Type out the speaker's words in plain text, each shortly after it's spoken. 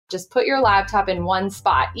Just put your laptop in one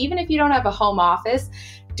spot. Even if you don't have a home office,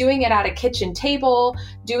 doing it at a kitchen table,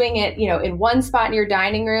 doing it, in one spot in your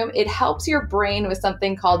dining room, it helps your brain with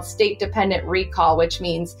something called state-dependent recall, which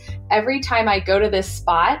means every time I go to this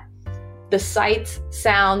spot, the sights,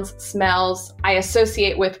 sounds, smells I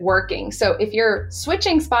associate with working. So if you're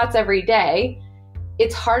switching spots every day,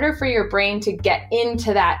 it's harder for your brain to get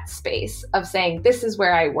into that space of saying, this is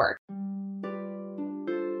where I work.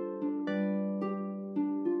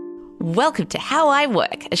 Welcome to How I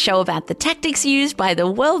Work, a show about the tactics used by the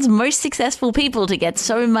world's most successful people to get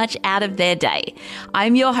so much out of their day.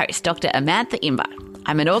 I'm your host, Dr. Amantha Imber.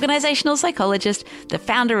 I'm an organizational psychologist, the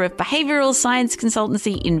founder of behavioral science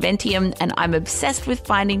consultancy Inventium, and I'm obsessed with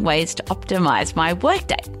finding ways to optimize my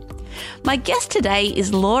workday. My guest today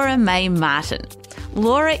is Laura May Martin.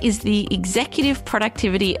 Laura is the Executive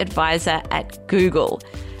Productivity Advisor at Google.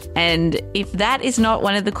 And if that is not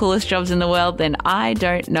one of the coolest jobs in the world, then I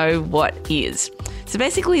don't know what is. So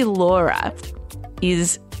basically, Laura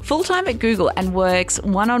is full-time at Google and works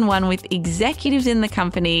one-on-one with executives in the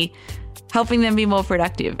company, helping them be more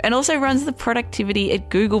productive, and also runs the Productivity at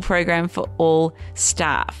Google program for all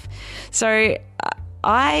staff. So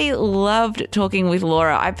I loved talking with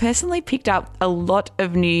Laura. I personally picked up a lot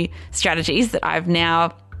of new strategies that I've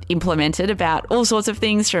now implemented about all sorts of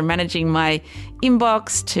things, from managing my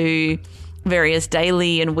inbox to various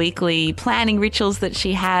daily and weekly planning rituals that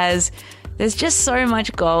she has. There's just so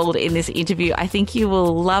much gold in this interview. I think you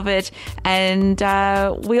will love it. And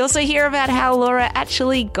we also hear about how Laura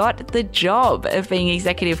actually got the job of being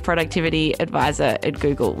Executive Productivity Advisor at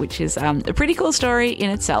Google, which is a pretty cool story in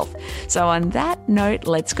itself. So on that note,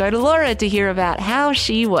 let's go to Laura to hear about how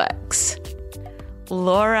she works.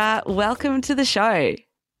 Laura, welcome to the show.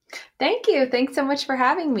 Thank you. Thanks so much for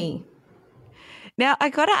having me. Now, I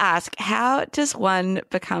got to ask, how does one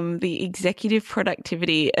become the Executive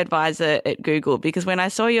Productivity Advisor at Google? Because when I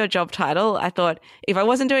saw your job title, I thought, if I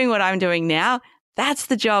wasn't doing what I'm doing now, that's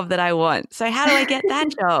the job that I want. So how do I get that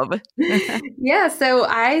job? Yeah, so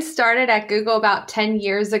I started at Google about 10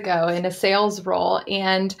 years ago in a sales role,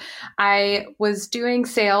 and I was doing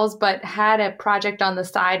sales, but had a project on the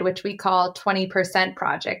side, which we call 20%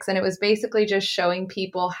 projects. And it was basically just showing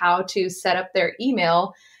people how to set up their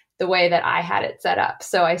email the way that I had it set up.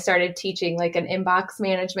 So I started teaching like an inbox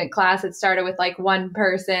management class. It started with like one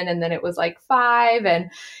person, and then it was like 5,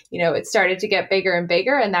 and it started to get bigger and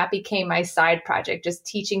bigger, and that became my side project, just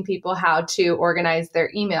teaching people how to organize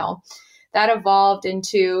their email. That evolved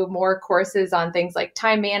into more courses on things like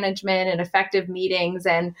time management and effective meetings.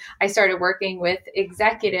 And I started working with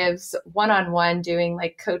executives one-on-one, doing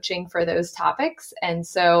like coaching for those topics. And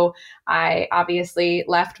so I obviously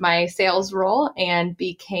left my sales role and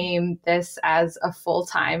became this as a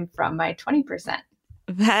full-time from my 20%.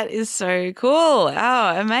 That is so cool.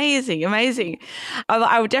 Oh, amazing, amazing.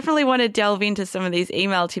 I would definitely want to delve into some of these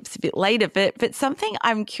email tips a bit later, but something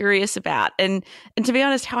I'm curious about, and to be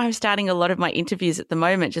honest, how I'm starting a lot of my interviews at the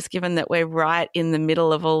moment, just given that we're right in the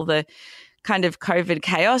middle of all the kind of COVID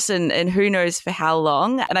chaos and who knows for how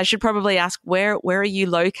long. And I should probably ask, where are you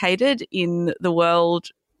located in the world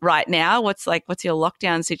right now? What's your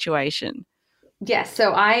lockdown situation? Yes,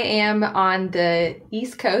 so I am on the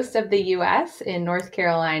East Coast of the U.S. in North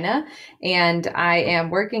Carolina, and I am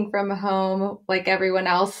working from home like everyone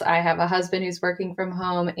else. I have a husband who's working from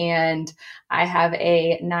home, and I have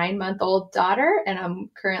a 9-month-old daughter, and I'm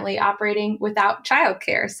currently operating without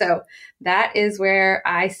childcare. So that is where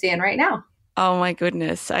I stand right now. Oh my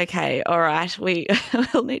goodness. Okay. All right.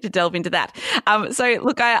 We'll need to delve into that. So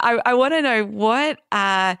look, I want to know, what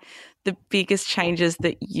are the biggest changes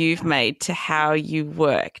that you've made to how you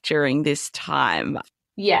work during this time?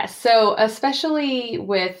 Yes. So especially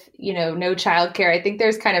with, no childcare, I think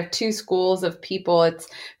there's kind of two schools of people. It's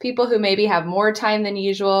people who maybe have more time than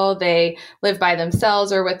usual. They live by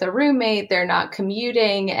themselves or with a roommate. They're not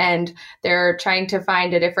commuting, and they're trying to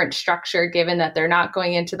find a different structure given that they're not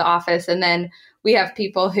going into the office. And then we have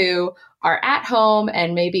people who are at home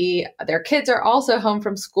and maybe their kids are also home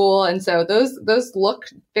from school. And so those look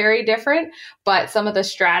very different, but some of the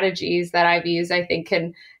strategies that I've used, I think,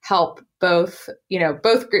 can help both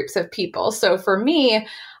groups of people. So for me,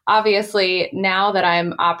 obviously, now that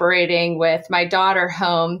I'm operating with my daughter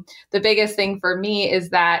home, the biggest thing for me is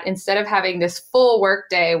that instead of having this full work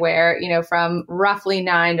day where, from roughly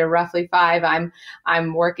 9 to roughly 5,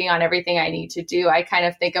 I'm working on everything I need to do, I kind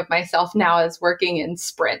of think of myself now as working in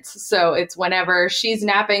sprints. So it's whenever she's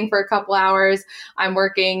napping for a couple hours, I'm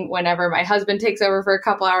working. Whenever my husband takes over for a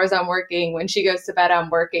couple hours, I'm working. When she goes to bed, I'm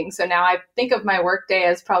working. So now I think of my work day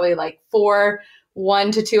as probably like 4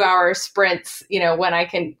 1 to 2 hour sprints, when I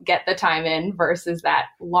can get the time in versus that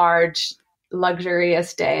large,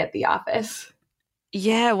 luxurious day at the office.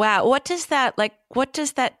 Yeah, wow. What does that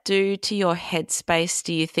do to your headspace,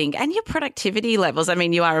 do you think? And your productivity levels? I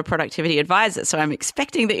mean, you are a productivity advisor, so I'm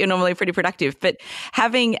expecting that you're normally pretty productive, but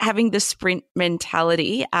having the sprint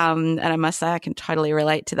mentality, and I must say I can totally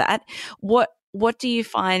relate to that. What do you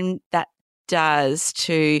find that does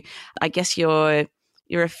to, I guess, your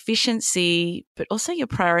efficiency, but also your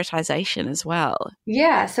prioritization as well?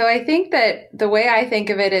 Yeah. So I think that the way I think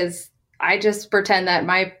of it is I just pretend that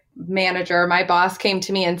my manager, my boss came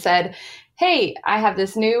to me and said, hey, I have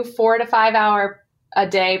this new 4 to 5 hour a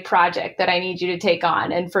day project that I need you to take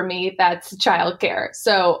on. And for me, that's childcare.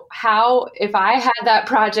 So if I had that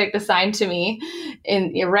project assigned to me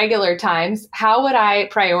in irregular times, how would I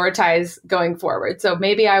prioritize going forward? So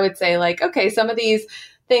maybe I would say like, okay, some of these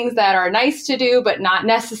things that are nice to do, but not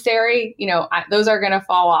necessary, those are going to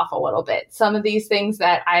fall off a little bit. Some of these things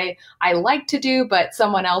that I like to do, but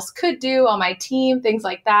someone else could do on my team, things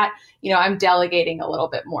like that, I'm delegating a little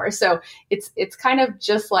bit more. So it's kind of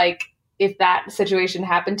just like, if that situation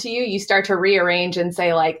happened to you, you start to rearrange and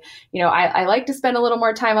say like, I like to spend a little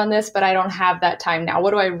more time on this, but I don't have that time now.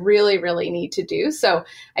 What do I really, really need to do? So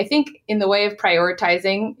I think in the way of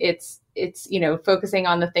prioritizing, it's focusing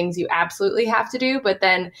on the things you absolutely have to do. But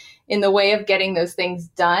then in the way of getting those things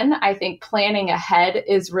done, I think planning ahead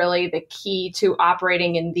is really the key to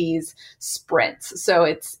operating in these sprints. So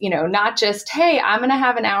it's, not just, hey, I'm going to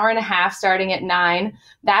have an hour and a half starting at 9.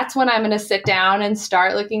 That's when I'm going to sit down and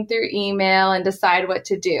start looking through email and decide what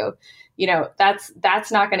to do.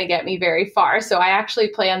 That's not going to get me very far. So I actually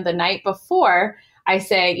plan the night before. I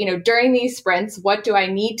say, during these sprints, what do I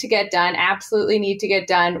need to get done? Absolutely need to get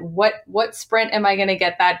done. What sprint am I going to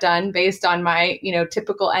get that done based on my,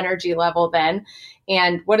 typical energy level then?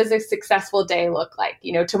 And what does a successful day look like?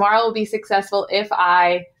 Tomorrow will be successful if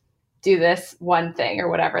I do this one thing or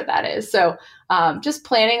whatever that is. So just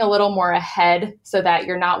planning a little more ahead so that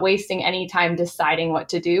you're not wasting any time deciding what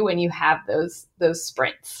to do when you have those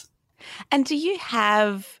sprints. And do you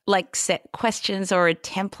have like set questions or a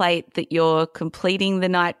template that you're completing the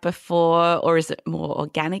night before, or is it more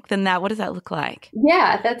organic than that? What does that look like?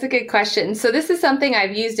 Yeah, that's a good question. So this is something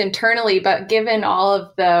I've used internally, but given all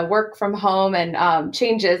of the work from home and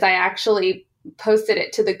changes, I actually posted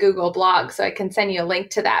it to the Google blog. So I can send you a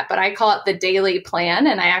link to that, but I call it the daily plan,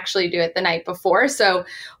 and I actually do it the night before. So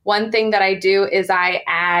one thing that I do is I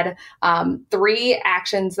add 3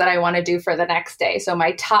 actions that I want to do for the next day. So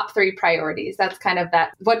my top 3 priorities, that's kind of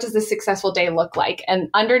that. What does a successful day look like?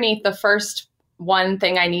 And underneath the first one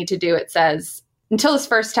thing I need to do, it says, until this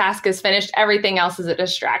first task is finished, everything else is a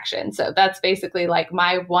distraction. So that's basically like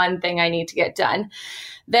my one thing I need to get done.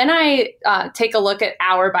 Then I take a look at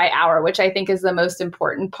hour by hour, which I think is the most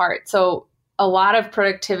important part. So a lot of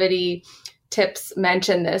productivity tips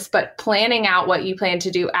mention this, but planning out what you plan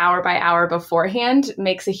to do hour by hour beforehand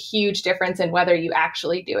makes a huge difference in whether you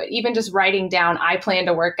actually do it. Even just writing down, I plan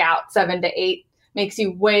to work out 7 to 8 makes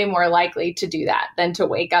you way more likely to do that than to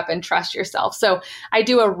wake up and trust yourself. So I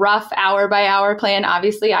do a rough hour by hour plan.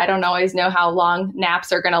 Obviously, I don't always know how long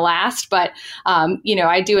naps are going to last, but,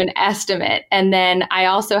 I do an estimate. And then I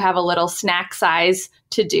also have a little snack size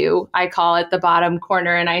to do. I call it the bottom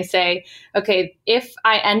corner. And I say, okay, if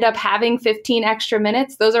I end up having 15 extra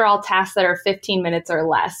minutes, those are all tasks that are 15 minutes or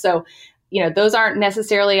less. So those aren't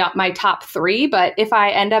necessarily my top 3, but if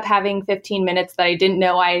I end up having 15 minutes that I didn't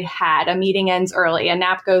know I had, a meeting ends early, a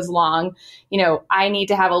nap goes long, I need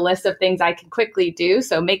to have a list of things I can quickly do.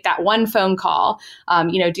 So make that one phone call,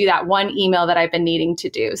 do that one email that I've been needing to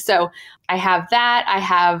do. So I have that. I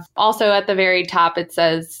have also at the very top, it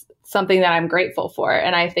says something that I'm grateful for.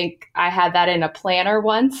 And I think I had that in a planner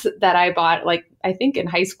once that I bought, I think in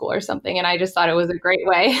high school or something. And I just thought it was a great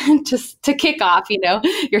way to kick off,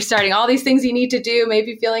 you're starting all these things you need to do,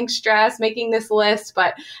 maybe feeling stressed, making this list,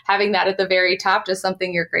 but having that at the very top, just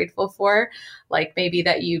something you're grateful for, like maybe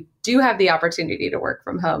that you do have the opportunity to work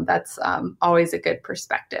from home. That's always a good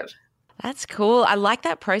perspective. That's cool. I like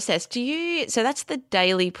that process. So that's the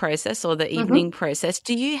daily process or the evening process.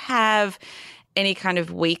 Do you have any kind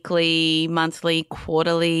of weekly, monthly,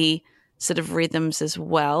 quarterly sort of rhythms as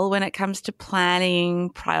well when it comes to planning,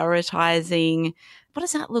 prioritizing? What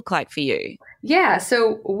does that look like for you? Yeah.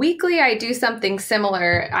 So weekly, I do something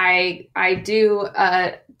similar. I do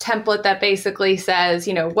a template that basically says,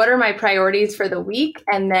 what are my priorities for the week?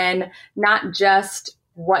 And then not just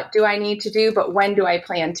what do I need to do, but when do I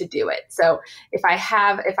plan to do it? So if I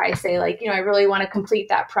say I really want to complete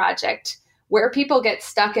that project, where people get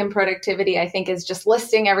stuck in productivity, I think, is just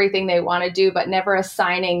listing everything they want to do, but never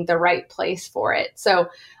assigning the right place for it. So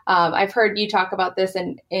I've heard you talk about this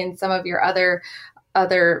in some of your other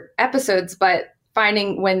episodes, but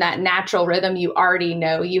finding when that natural rhythm you already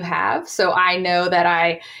know you have. So I know that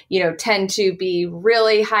I, tend to be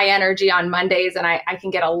really high energy on Mondays, and I can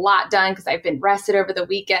get a lot done because I've been rested over the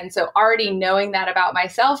weekend. So already knowing that about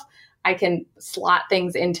myself, I can slot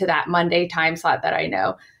things into that Monday time slot that I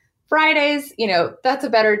know. Fridays, that's a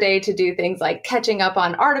better day to do things like catching up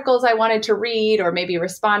on articles I wanted to read, or maybe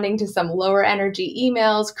responding to some lower energy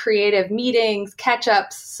emails, creative meetings, catch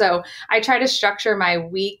ups. So I try to structure my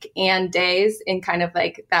week and days in kind of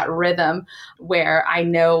like that rhythm where I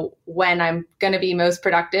know when I'm going to be most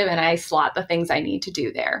productive and I slot the things I need to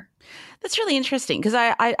do there. That's really interesting because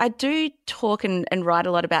I do talk and write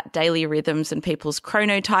a lot about daily rhythms and people's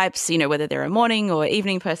chronotypes, whether they're a morning or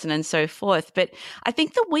evening person and so forth. But I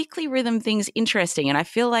think the weekly rhythm thing's interesting, and I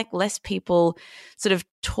feel like less people sort of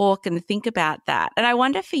talk and think about that. And I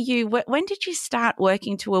wonder for you, when did you start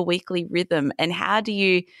working to a weekly rhythm, and how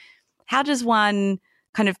does one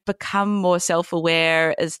kind of become more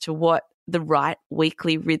self-aware as to what the right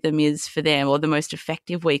weekly rhythm is for them, or the most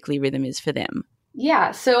effective weekly rhythm is for them?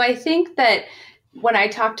 Yeah. So I think that when I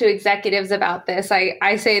talk to executives about this,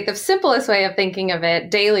 I say the simplest way of thinking of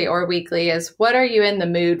it, daily or weekly, is what are you in the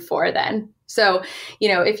mood for then? So,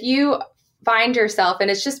 if you find yourself, and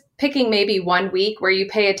it's just picking maybe 1 week where you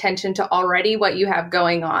pay attention to already what you have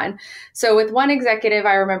going on. So with one executive,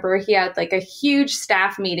 I remember he had like a huge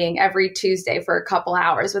staff meeting every Tuesday for a couple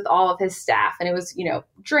hours with all of his staff. And it was,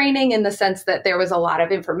 draining in the sense that there was a lot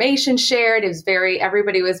of information shared. It was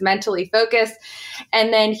everybody was mentally focused.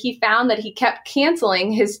 And then he found that he kept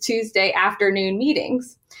canceling his Tuesday afternoon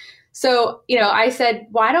meetings. So, I said,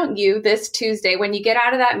 why don't you this Tuesday, when you get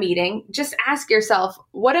out of that meeting, just ask yourself,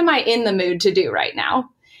 what am I in the mood to do right now?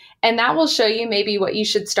 And that will show you maybe what you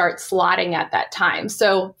should start slotting at that time.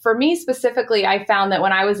 So for me specifically, I found that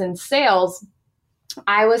when I was in sales,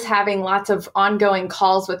 I was having lots of ongoing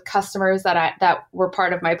calls with customers that were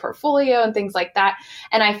part of my portfolio and things like that.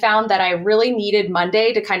 And I found that I really needed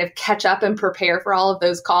Monday to kind of catch up and prepare for all of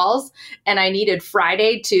those calls. And I needed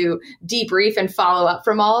Friday to debrief and follow up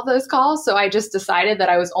from all of those calls. So I just decided that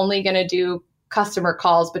I was only going to do customer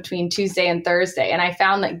calls between Tuesday and Thursday. And I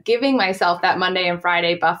found that giving myself that Monday and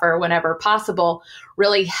Friday buffer whenever possible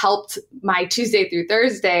really helped my Tuesday through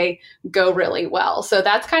Thursday go really well. So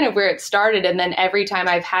that's kind of where it started. And then every time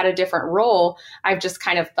I've had a different role, I've just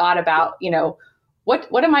kind of thought about,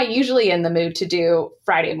 what am I usually in the mood to do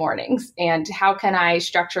Friday mornings, and how can I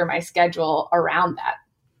structure my schedule around that?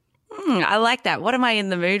 I like that. What am I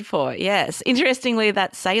in the mood for? Yes. Interestingly,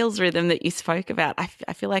 that sales rhythm that you spoke about,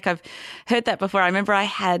 I feel like I've heard that before. I remember I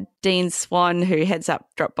had Dean Swan, who heads up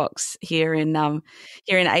Dropbox here in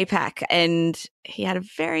APAC, and he had a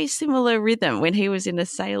very similar rhythm when he was in a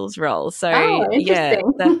sales role. So yeah,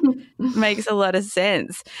 that makes a lot of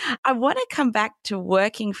sense. I want to come back to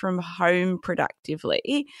working from home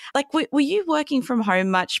productively. Like, were you working from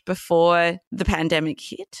home much before the pandemic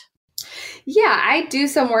hit? Yeah, I do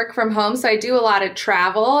some work from home. So I do a lot of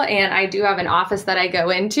travel, and I do have an office that I go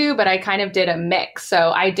into, but I kind of did a mix. So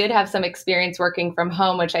I did have some experience working from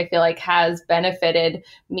home, which I feel like has benefited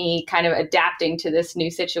me kind of adapting to this new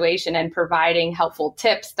situation and providing helpful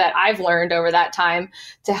tips that I've learned over that time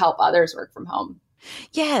to help others work from home.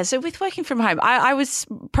 Yeah. So with working from home, I was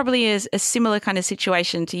probably a similar kind of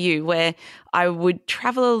situation to you, where I would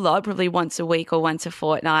travel a lot, probably once a week or once a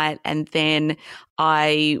fortnight. And then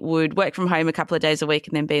I would work from home a couple of days a week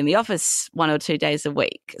and then be in the office 1 or 2 days a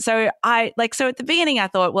week. So so at the beginning I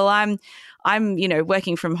thought, well, I'm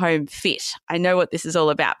working from home fit. I know what this is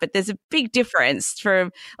all about. But there's a big difference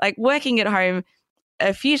from like working at home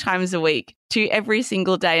a few times a week to every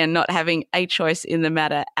single day and not having a choice in the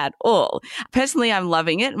matter at all. Personally, I'm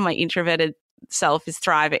loving it. My introverted self is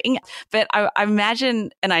thriving. But I imagine,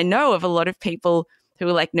 and I know of a lot of people who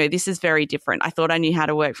are like, no, this is very different. I thought I knew how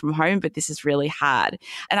to work from home, but this is really hard.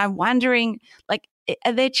 And I'm wondering, like,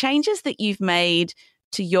 are there changes that you've made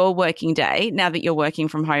to your working day now that you're working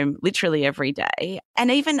from home literally every day? And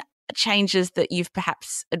even changes that you've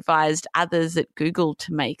perhaps advised others at Google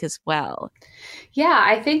to make as well? Yeah,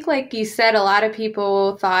 I think like you said, a lot of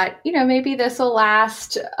people thought, maybe this will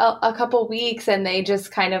last a couple weeks, and they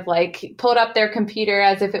just kind of like pulled up their computer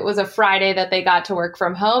as if it was a Friday that they got to work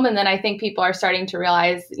from home. And then I think people are starting to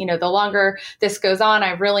realize, the longer this goes on,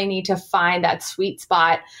 I really need to find that sweet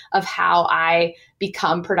spot of how I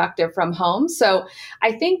become productive from home. So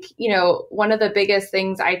I think, one of the biggest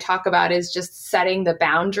things I talk about is just setting the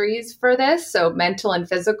boundaries for this. So mental and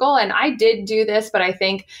physical. And I did do this, but I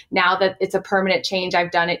think now that it's a permanent change,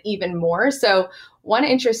 I've done it even more. So one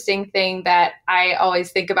interesting thing that I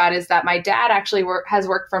always think about is that my dad actually has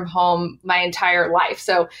worked from home my entire life.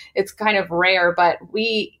 So it's kind of rare, but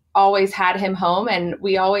we always had him home, and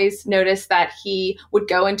we always noticed that he would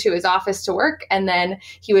go into his office to work and then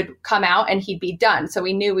he would come out and he'd be done. So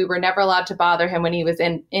we knew we were never allowed to bother him when he was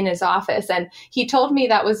in his office. And he told me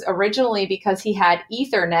that was originally because he had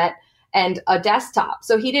Ethernet and a desktop.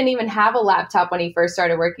 So he didn't even have a laptop when he first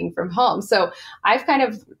started working from home. So I've kind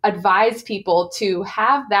of advised people to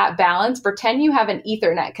have that balance. Pretend you have an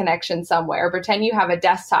Ethernet connection somewhere. Pretend you have a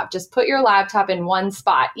desktop. Just put your laptop in one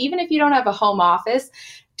spot. Even if you don't have a home office,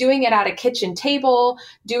 doing it at a kitchen table,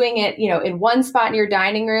 doing it, in one spot in your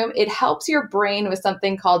dining room, it helps your brain with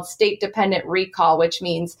something called state dependent recall, which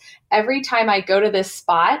means every time I go to this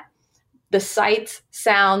spot, the sights,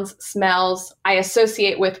 sounds, smells I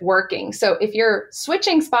associate with working. So if you're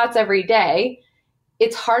switching spots every day,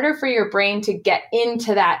 it's harder for your brain to get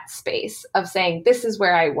into that space of saying, this is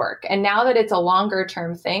where I work. And now that it's a longer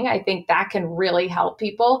term thing, I think that can really help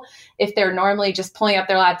people. If they're normally just pulling up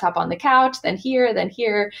their laptop on the couch, then here,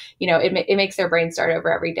 it makes their brain start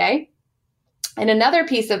over every day. And another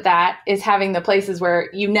piece of that is having the places where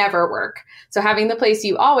you never work. So having the place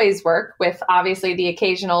you always work with, obviously the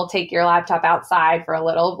occasional take your laptop outside for a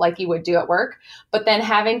little like you would do at work, but then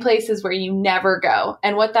having places where you never go.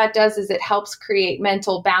 And what that does is it helps create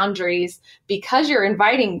mental boundaries. Because you're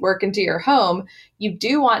inviting work into your home, you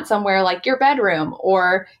do want somewhere like your bedroom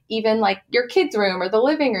or even like your kids' room or the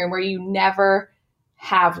living room where you never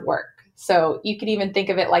have work. So you could even think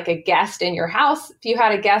of it like a guest in your house. If you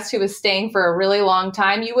had a guest who was staying for a really long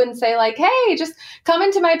time, you wouldn't say like, hey, just come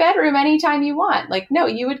into my bedroom anytime you want. Like, no,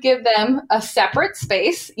 you would give them a separate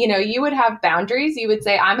space. You would have boundaries. You would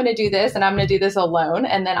say, I'm going to do this and I'm going to do this alone.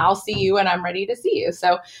 And then I'll see you when I'm ready to see you.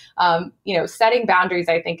 So, setting boundaries,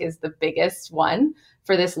 I think, is the biggest one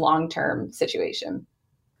for this long-term situation.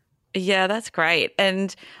 Yeah, that's great.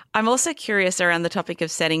 And I'm also curious around the topic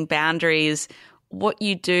of setting boundaries, what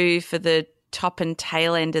you do for the top and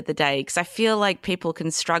tail end of the day, because I feel like people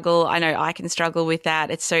can struggle. I know I can struggle with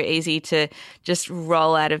that. It's so easy to just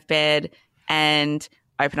roll out of bed and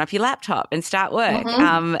open up your laptop and start work.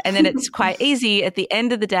 Mm-hmm. And then it's quite easy at the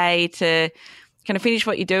end of the day to kind of finish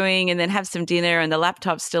what you're doing and then have some dinner and the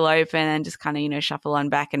laptop's still open and just kind of, shuffle on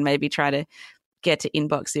back and maybe try to get to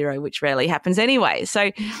inbox zero, which rarely happens anyway. So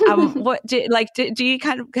what do you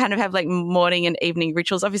kind of have like morning and evening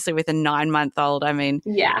rituals? Obviously with a 9-month-old, I mean,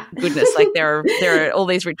 yeah, goodness, like there are all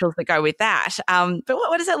these rituals that go with that. But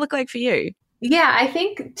what does that look like for you? Yeah, I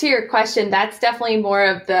think to your question, that's definitely more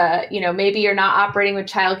of the, maybe you're not operating with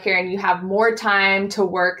childcare and you have more time to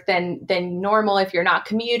work than normal if you're not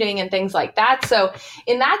commuting and things like that. So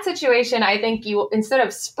in that situation, I think you, instead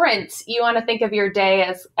of sprints, you want to think of your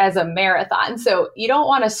day as a marathon. So you don't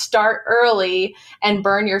want to start early and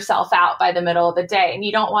burn yourself out by the middle of the day. And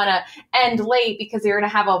you don't want to end late because you're going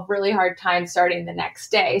to have a really hard time starting the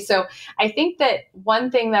next day. So I think that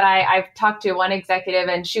one thing that I've talked to one executive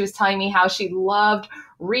and she was telling me how she loved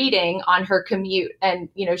reading on her commute. And,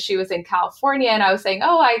 she was in California and I was saying,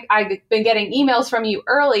 oh, I've been getting emails from you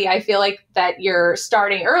early. I feel like that you're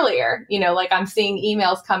starting earlier, like I'm seeing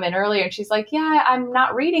emails come in earlier. And she's like, yeah, I'm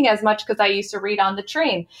not reading as much because I used to read on the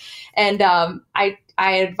train. And I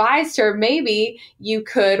advised her, maybe you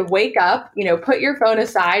could wake up, put your phone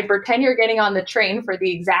aside, pretend you're getting on the train for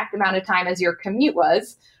the exact amount of time as your commute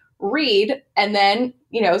was, read, and then,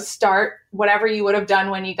 start whatever you would have done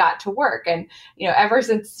when you got to work. And, ever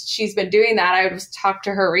since she's been doing that, I just talked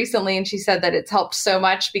to her recently and she said that it's helped so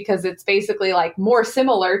much because it's basically like more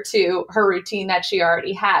similar to her routine that she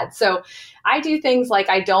already had. So I do things like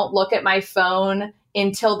I don't look at my phone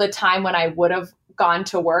until the time when I would have gone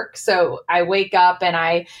to work. So I wake up and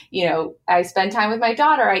I spend time with my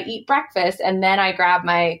daughter, I eat breakfast, and then I grab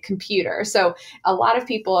my computer. So a lot of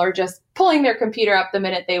people are just pulling their computer up the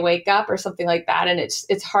minute they wake up or something like that. And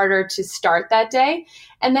it's harder to start that day.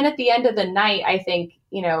 And then at the end of the night, I think,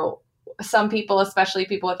 some people, especially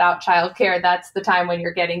people without childcare, that's the time when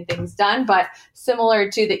you're getting things done. But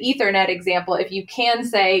similar to the Ethernet example, if you can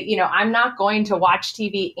say, I'm not going to watch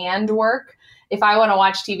TV and work. If I want to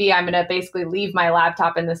watch TV, I'm going to basically leave my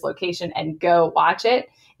laptop in this location and go watch it.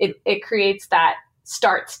 It creates that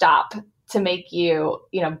start stop to make you,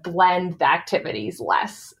 blend the activities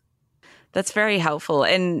less. That's very helpful.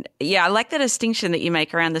 And yeah, I like the distinction that you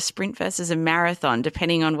make around the sprint versus a marathon,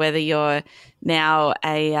 depending on whether you're now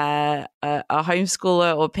a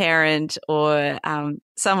homeschooler or parent or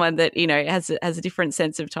someone that, has a different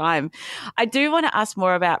sense of time. I do want to ask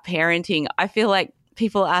more about parenting. I feel like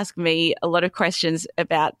people ask me a lot of questions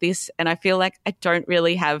about this, and I feel like I don't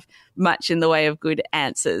really have much in the way of good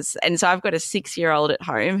answers. And so I've got a 6-year-old at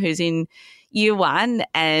home who's in year one,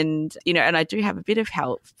 and and I do have a bit of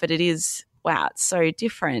help, but it is, wow, it's so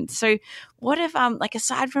different. So what have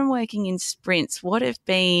aside from working in sprints, what have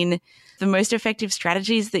been the most effective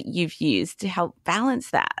strategies that you've used to help balance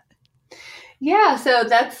that? Yeah, so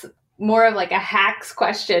that's more of like a hacks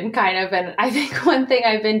question kind of. And I think one thing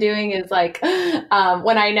I've been doing is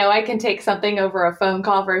when I know I can take something over a phone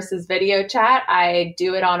call versus video chat, I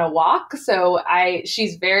do it on a walk. So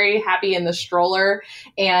she's very happy in the stroller,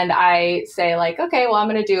 and I say okay, well, I'm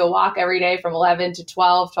going to do a walk every day from 11 to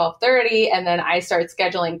 12:30. And then I start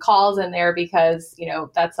scheduling calls in there because,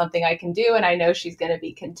 that's something I can do. And I know she's going to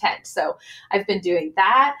be content. So I've been doing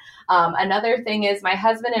that. Another thing is my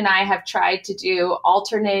husband and I have tried to do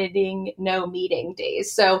alternating no meeting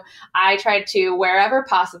days. So I try to, wherever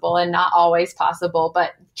possible and not always possible,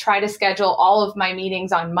 but try to schedule all of my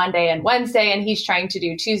meetings on Monday and Wednesday, and he's trying to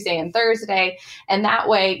do Tuesday and Thursday. And that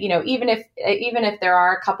way, even if there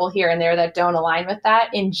are a couple here and there that don't align with that,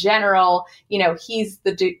 in general, he's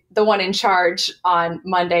the one in charge on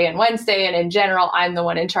Monday and Wednesday. And in general, I'm the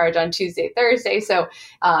one in charge on Tuesday, Thursday. So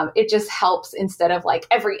it just helps instead of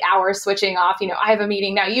every hour switching off, I have a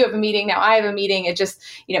meeting now, you have a meeting now, I have a meeting. It just,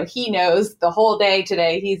 he knows the whole day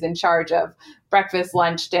today he's in charge of breakfast,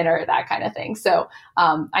 lunch, dinner, that kind of thing. So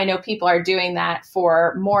I know people are doing that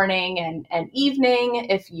for morning and evening.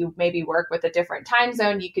 If you maybe work with a different time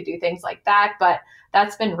zone, you could do things like that. But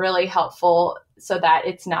that's been really helpful so that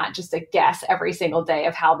it's not just a guess every single day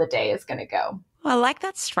of how the day is going to go. Well, I like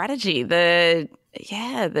that strategy. How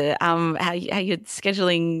you're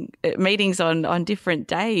scheduling meetings on different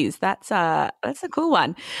days. That's a cool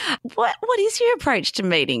one. What is your approach to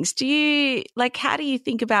meetings? Do you how do you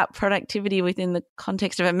think about productivity within the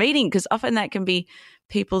context of a meeting? Because often that can be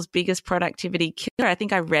people's biggest productivity killer. I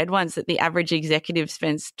think I read once that the average executive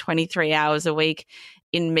spends 23 hours a week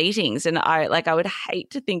in meetings, and I would hate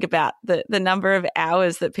to think about the number of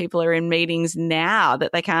hours that people are in meetings now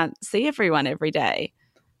that they can't see everyone every day.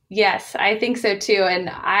 Yes, I think so too. And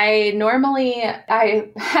I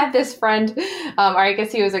had this friend, or I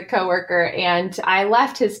guess he was a coworker, and I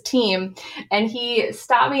left his team, and he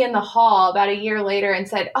stopped me in the hall about a year later and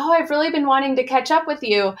said, "Oh, I've really been wanting to catch up with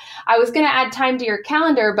you. I was going to add time to your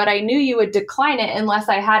calendar, but I knew you would decline it unless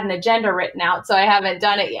I had an agenda written out. So I haven't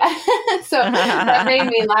done it yet." So that made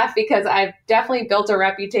me laugh because I've definitely built a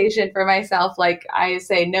reputation for myself. I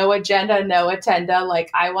say, no agenda, no attenda.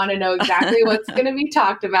 I want to know exactly what's going to be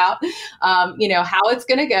talked about. How it's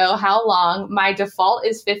going to go, how long. My default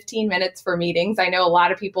is 15 minutes for meetings. I know a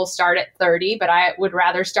lot of people start at 30, but I would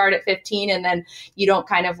rather start at 15, and then you don't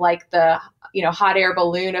kind of the hot air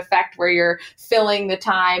balloon effect where you're filling the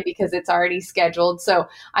time because it's already scheduled. So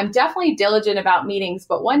I'm definitely diligent about meetings.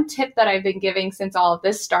 But one tip that I've been giving since all of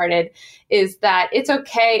this started is that it's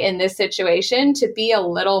okay in this situation to be a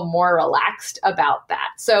little more relaxed about that.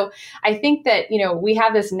 So I think that, we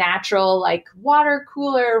have this natural water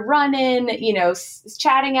cooler run in,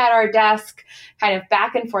 chatting at our desk, kind of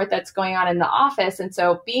back and forth that's going on in the office. And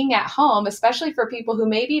so being at home, especially for people who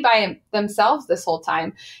may be by themselves this whole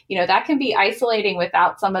time, that can be isolating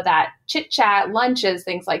without some of that chit chat, lunches,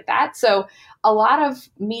 things like that. So a lot of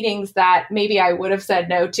meetings that maybe I would have said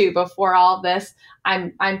no to before all of this,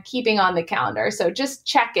 I'm keeping on the calendar. So just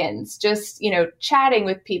check-ins, just, chatting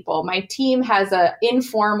with people. My team has a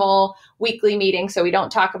informal weekly meeting, so we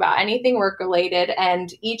don't talk about anything work related.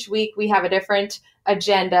 And each week we have a different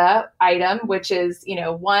agenda item, which is,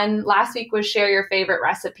 last week was share your favorite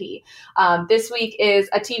recipe. This week is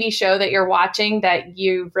a TV show that you're watching that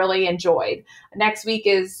you've really enjoyed. Next week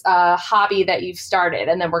is a hobby that you've started.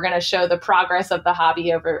 And then we're going to show the progress of the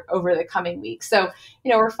hobby over the coming weeks. So,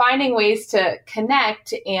 we're finding ways to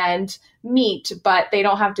connect and meet, but they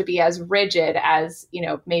don't have to be as rigid as,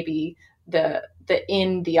 maybe the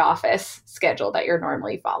in the office schedule that you're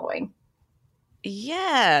normally following.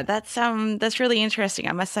 Yeah, that's really interesting.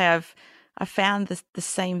 I must say I've found the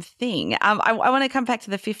same thing. I want to come back to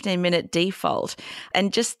the 15-minute default,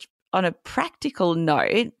 and just on a practical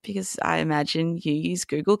note, because I imagine you use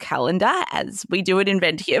Google Calendar as we do at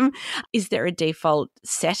Inventium, is there a default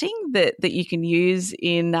setting that you can use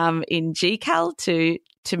in GCal to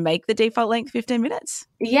to make the default length 15 minutes?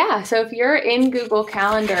 Yeah. So if you're in Google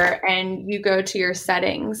Calendar and you go to your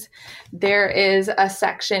settings, there is a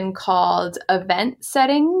section called Event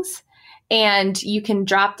Settings, and you can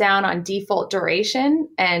drop down on default duration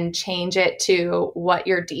and change it to what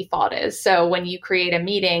your default is. So when you create a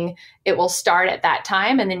meeting, it will start at that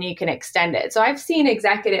time and then you can extend it. So I've seen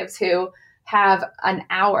executives who have an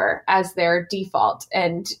hour as their default,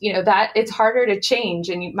 and that it's harder to change.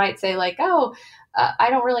 And you might say like, oh, I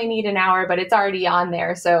don't really need an hour, but it's already on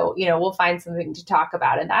there. So, we'll find something to talk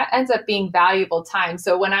about. And that ends up being valuable time.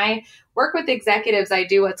 So when I work with executives, I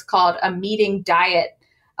do what's called a meeting diet,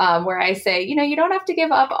 where I say, you don't have to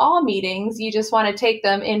give up all meetings. You just want to take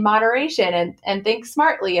them in moderation and think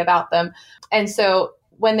smartly about them. And so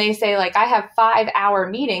when they say like, I have 5-hour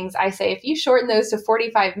meetings, I say, if you shorten those to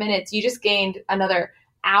 45 minutes, you just gained another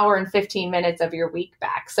hour and 15 minutes of your week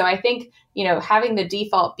back. So I think, having the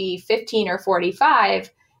default be 15 or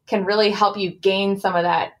 45 can really help you gain some of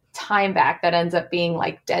that time back that ends up being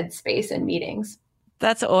like dead space in meetings.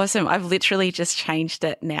 That's awesome. I've literally just changed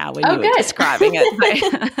it now when you were describing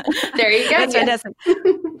it. There you go. That's fantastic.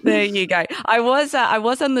 There you go. I was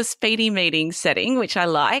on the speedy meeting setting, which I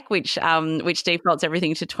like, which defaults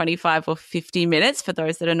everything to 25 or 50 minutes for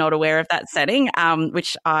those that are not aware of that setting,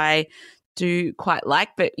 which I do quite like.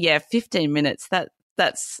 But yeah, 15 minutes,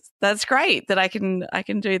 that's great that I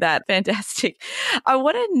can do that. Fantastic. I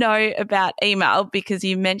want to know about email, because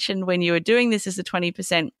you mentioned when you were doing this as a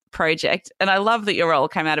 20% project, and I love that your role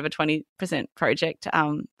came out of a 20% project.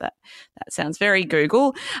 That sounds very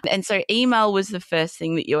Google. And so email was the first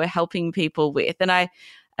thing that you were helping people with. And I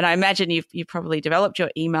imagine you've probably developed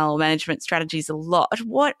your email management strategies a lot.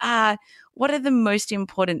 What are the most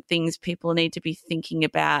important things people need to be thinking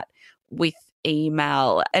about with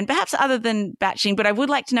email, and perhaps other than batching? But I would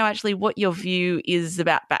like to know actually what your view is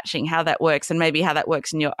about batching, how that works, and maybe how that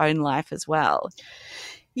works in your own life as well.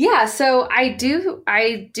 Yeah, so I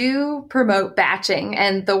do promote batching.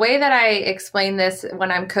 And the way that I explain this when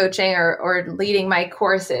I'm coaching or leading my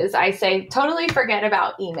courses, I say totally forget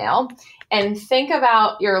about email and think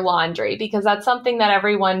about your laundry, because that's something that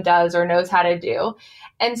everyone does or knows how to do.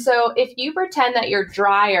 And so if you pretend that your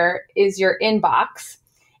dryer is your inbox,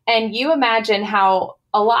 and you imagine how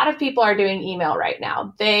a lot of people are doing email right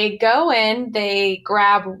now. They go in, they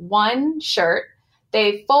grab one shirt,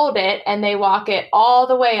 they fold it, and they walk it all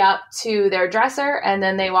the way up to their dresser, and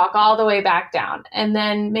then they walk all the way back down. And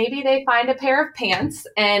then maybe they find a pair of pants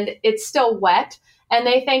and it's still wet, and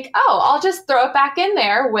they think, oh, I'll just throw it back in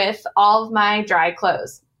there with all of my dry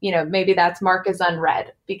clothes. Maybe that's marked as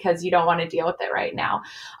unread because you don't want to deal with it right now.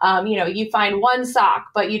 You find one sock,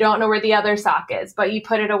 but you don't know where the other sock is, but you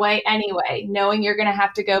put it away anyway, knowing you're going to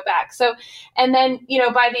have to go back. So, and then,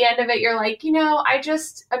 by the end of it, you're like, I'm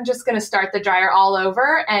just going to start the dryer all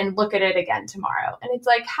over and look at it again tomorrow. And it's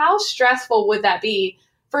like, how stressful would that be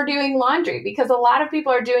for doing laundry? Because a lot of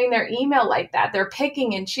people are doing their email like that. They're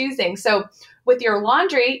picking and choosing. So with your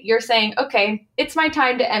laundry, you're saying, okay, it's my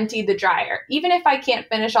time to empty the dryer. Even if I can't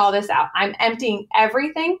finish all this out, I'm emptying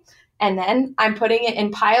everything. And then I'm putting it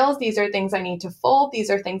in piles. These are things I need to fold.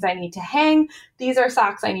 These are things I need to hang. These are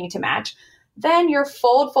socks I need to match. Then you're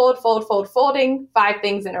folding 5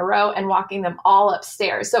 things in a row and walking them all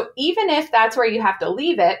upstairs. So even if that's where you have to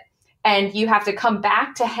leave it, and you have to come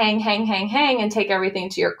back to hang and take everything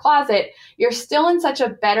to your closet, you're still in such a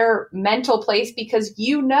better mental place because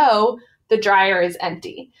the dryer is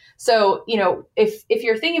empty. So, if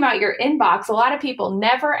you're thinking about your inbox, a lot of people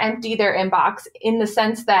never empty their inbox in the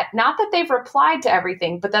sense that not that they've replied to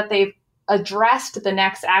everything, but that they've addressed the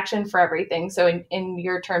next action for everything. So in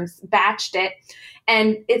your terms, batched it.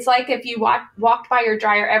 And it's like if you walked by your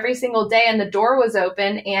dryer every single day and the door was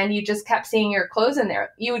open and you just kept seeing your clothes in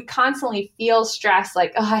there, you would constantly feel stressed,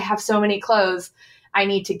 like, oh, I have so many clothes I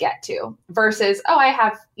need to get to, versus, oh, I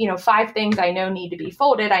have, 5 things I know need to be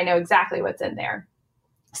folded. I know exactly what's in there.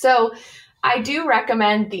 So I do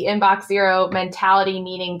recommend the inbox zero mentality,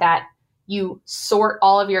 meaning that you sort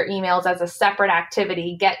all of your emails as a separate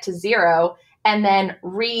activity, get to zero, and then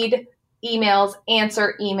read emails,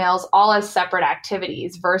 answer emails, all as separate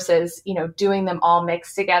activities versus, doing them all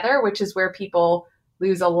mixed together, which is where people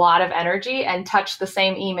lose a lot of energy and touch the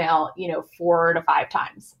same email, 4 to 5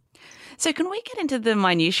 times. So can we get into the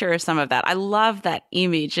minutiae of some of that? I love that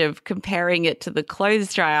image of comparing it to the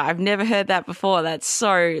clothes dryer. I've never heard that before. That's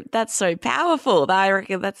so powerful. I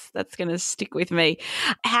reckon that's going to stick with me.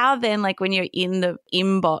 How then, like when you're in the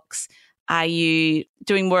inbox, are you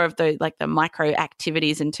doing more of the micro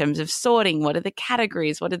activities in terms of sorting? What are the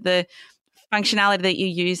categories? What are the functionality that you're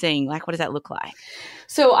using? Like, what does that look like?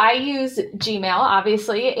 So I use Gmail,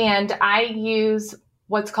 obviously, and I use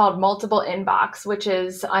what's called multiple inbox, which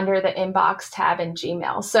is under the inbox tab in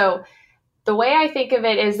Gmail. So the way I think of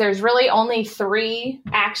it is there's really only 3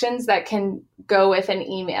 actions that can go with an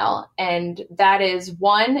email. And that is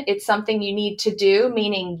 1, it's something you need to do,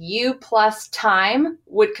 meaning you plus time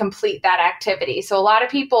would complete that activity. So a lot of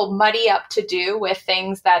people muddy up to do with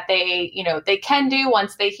things that they can do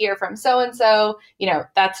once they hear from so-and-so.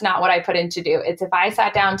 That's not what I put in to do. It's if I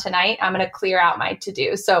sat down tonight, I'm going to clear out my to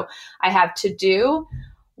do. So I have to do,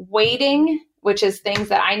 waiting, which is things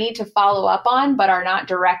that I need to follow up on, but are not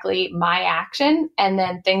directly my action, and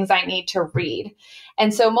then things I need to read.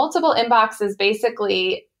 And so multiple inboxes,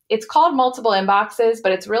 basically, it's called multiple inboxes,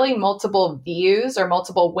 but it's really multiple views or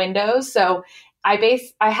multiple windows. So I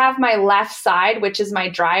have my left side, which is my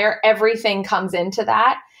dryer. Everything comes into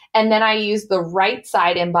that. And then I use the right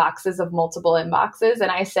side inboxes of multiple inboxes.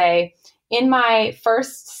 And I say, in my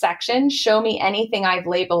first section, show me anything I've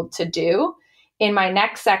labeled to do. In my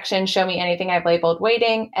next section, show me anything I've labeled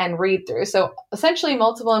waiting, and read through. So essentially,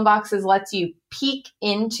 multiple inboxes lets you peek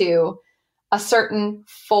into a certain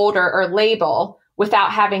folder or label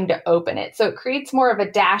without having to open it. So it creates more of a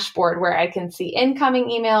dashboard where I can see incoming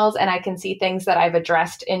emails and I can see things that I've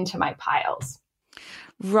addressed into my piles.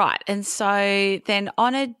 Right. And so then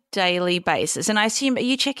on a daily basis, and I assume, are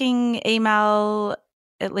you checking email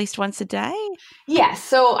at least once a day? Yes.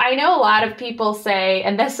 So I know a lot of people say,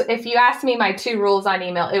 and this, if you ask me my 2 rules on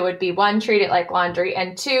email, it would be 1, treat it like laundry,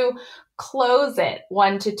 and 2, close it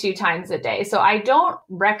 1 to 2 times a day. So I don't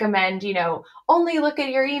recommend, only look at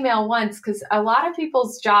your email once, because a lot of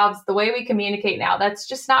people's jobs, the way we communicate now, that's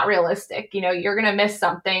just not realistic. You're going to miss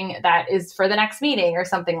something that is for the next meeting or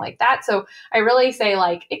something like that. So I really say,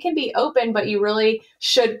 it can be open, but you really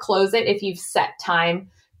should close it if you've set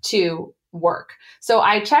time to work. So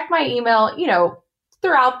I check my email,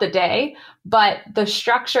 throughout the day, but the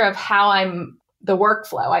structure of how the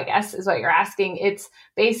workflow, I guess, is what you're asking. It's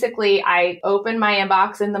basically, I open my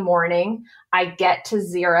inbox in the morning, I get to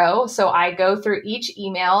 0. So I go through each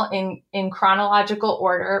email in chronological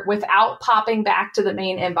order without popping back to the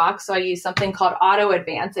main inbox. So I use something called auto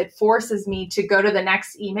advance. It forces me to go to the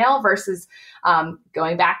next email versus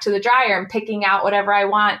going back to the dryer and picking out whatever I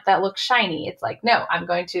want that looks shiny. It's like, no, I'm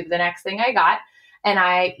going to the next thing I got. And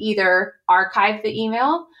I either archive the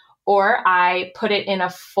email or I put it in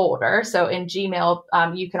a folder. So in Gmail,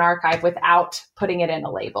 you can archive without putting it in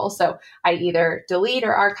a label. So I either delete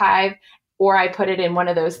or archive, or I put it in one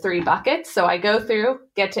of those 3 buckets. So I go through,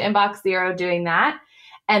 get to inbox 0 doing that.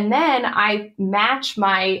 And then I match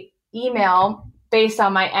my email based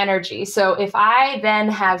on my energy. So if I then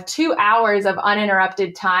have 2 hours of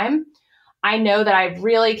uninterrupted time, I know that I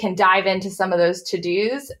really can dive into some of those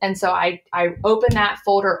to-dos. And so I open that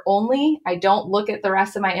folder only. I don't look at the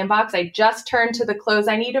rest of my inbox. I just turn to the clothes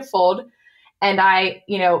I need to fold. And I,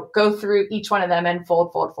 go through each one of them and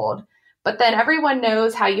fold. But then everyone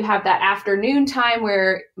knows how you have that afternoon time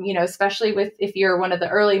where, especially if you're one of the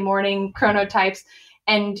early morning chronotypes,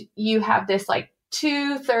 and you have this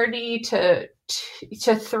 2:30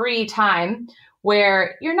 to 3 time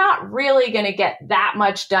where you're not really going to get that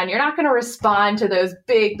much done. You're not going to respond to those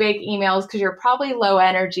big emails because you're probably low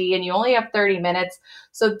energy and you only have 30 minutes.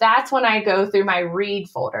 So that's when I go through my read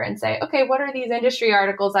folder and say, okay, what are these industry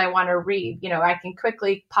articles I want to read? I can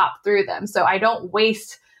quickly pop through them. So I don't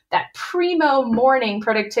waste that primo morning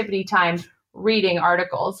productivity time reading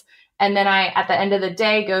articles. And then I, at the end of the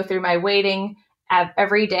day, go through my waiting.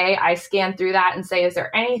 Every day I scan through that and say, is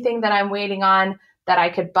there anything that I'm waiting on that I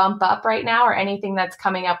could bump up right now, or anything that's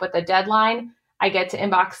coming up with a deadline? I get to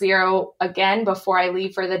inbox 0 again before I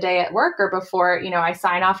leave for the day at work, or before, I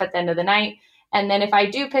sign off at the end of the night. And then if I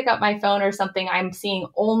do pick up my phone or something, I'm seeing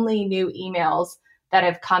only new emails that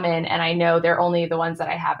have come in, and I know they're only the ones that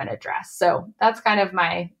I haven't addressed. So that's kind of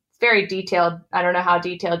my very detailed. I don't know how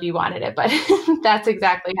detailed you wanted it, but that's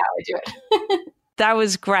exactly how I do it. That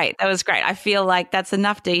was great. I feel like that's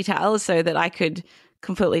enough detail so that I could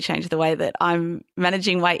completely change the way that I'm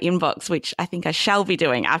managing my inbox, which I think I shall be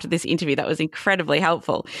doing after this interview. That was incredibly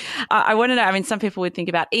helpful. I want to know, some people would think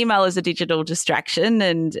about email as a digital distraction,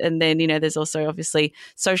 and then, there's also obviously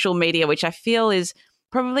social media, which I feel is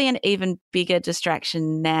probably an even bigger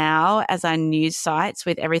distraction now as our news sites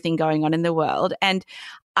with everything going on in the world. And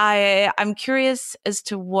I'm curious as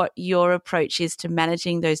to what your approach is to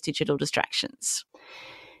managing those digital distractions.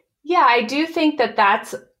 Yeah, I do think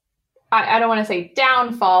that's, I don't want to say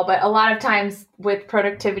downfall, but a lot of times with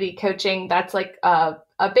productivity coaching, that's like a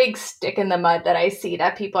big stick in the mud that I see,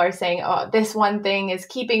 that people are saying, oh, this one thing is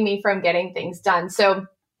keeping me from getting things done. So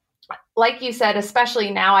like you said,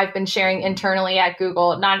 especially now, I've been sharing internally at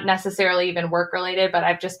Google, not necessarily even work related, but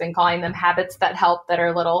I've just been calling them habits that help, that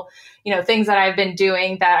are little, things that I've been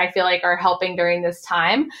doing that I feel like are helping during this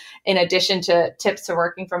time, in addition to tips to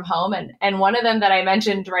working from home. And one of them that I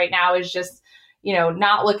mentioned right now is just,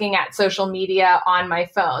 not looking at social media on my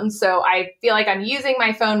phone. So I feel like I'm using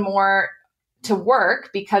my phone more to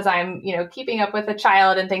work because I'm, keeping up with a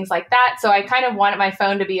child and things like that. So I kind of want my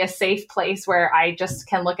phone to be a safe place where I just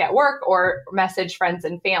can look at work or message friends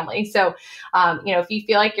and family. So, if you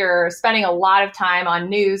feel like you're spending a lot of time on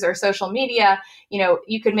news or social media,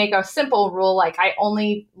 you could make a simple rule like I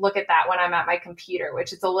only look at that when I'm at my computer,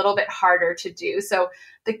 which is a little bit harder to do. So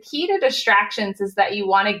the key to distractions is that you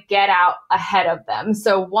want to get out ahead of them.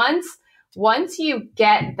 So once you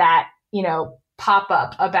get that, pop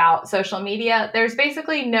up about social media, there's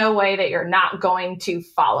basically no way that you're not going to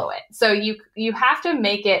follow it. So you have to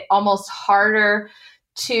make it almost harder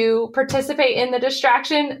to participate in the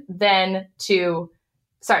distraction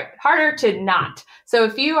harder to not. So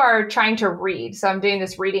if you are trying to read, so I'm doing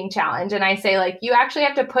this reading challenge and I say like, you actually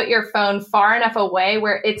have to put your phone far enough away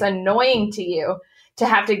where it's annoying to you to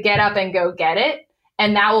have to get up and go get it.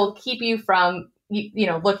 And that will keep you from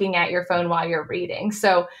looking at your phone while you're reading.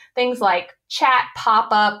 So things like chat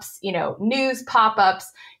pop-ups, news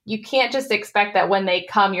pop-ups, you can't just expect that when they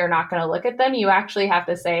come, you're not going to look at them. You actually have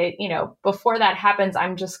to say, before that happens,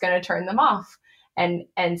 I'm just going to turn them off and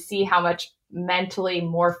see how much mentally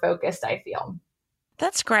more focused I feel.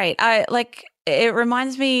 That's great. It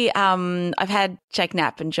reminds me, I've had Jake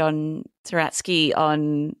Knapp and John Zeratsky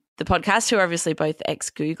on the podcast, who are obviously both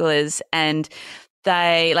ex-Googlers, and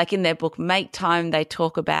they, like in their book, Make Time, they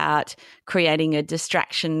talk about creating a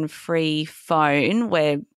distraction-free phone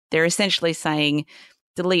where they're essentially saying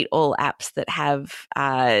delete all apps that have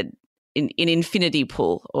an infinity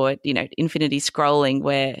pull or, infinity scrolling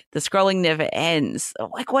where the scrolling never ends.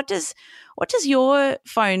 Like what does your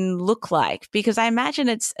phone look like? Because I imagine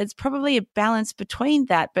it's probably a balance between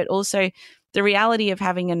that, but also the reality of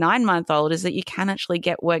having a 9-month-old is that you can actually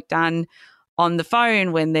get work done on the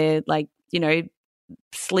phone when they're like,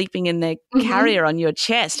 sleeping in their carrier on your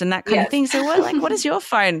chest and that kind of thing. So what does your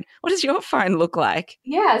phone look like?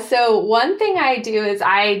 Yeah. So one thing I do is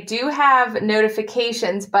I do have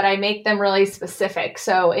notifications, but I make them really specific.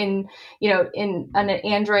 So in an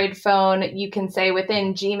Android phone, you can say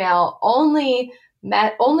within Gmail only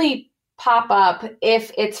pop up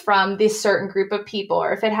if it's from this certain group of people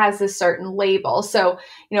or if it has this certain label. So,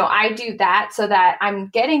 I do that so that I'm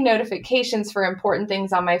getting notifications for important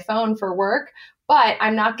things on my phone for work, but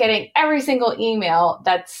I'm not getting every single email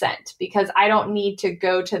that's sent because I don't need to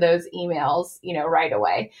go to those emails, right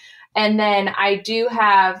away. And then I do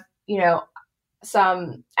have,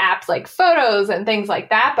 some apps like photos and things like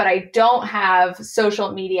that, but I don't have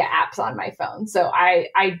social media apps on my phone. So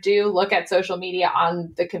I do look at social media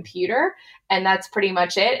on the computer, and that's pretty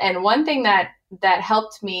much it. And one thing that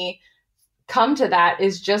helped me come to that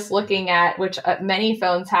is just looking at, which many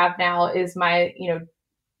phones have now, is my,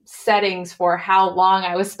 settings for how long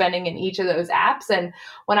I was spending in each of those apps. And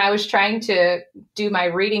when I was trying to do my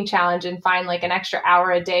reading challenge and find like an extra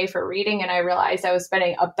hour a day for reading, and I realized I was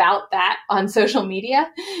spending about that on social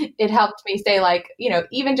media, it helped me say like,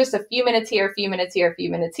 even just a few minutes here, a few minutes here, a few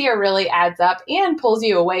minutes here really adds up and pulls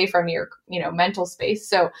you away from your, mental space.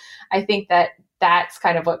 So I think that's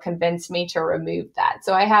kind of what convinced me to remove that.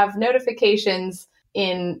 So I have notifications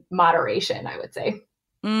in moderation, I would say.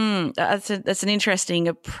 That's an interesting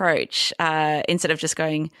approach. Instead of just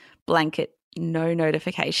going blanket, no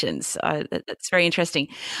notifications. That's very interesting.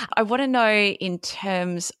 I want to know, in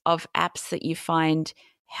terms of apps that you find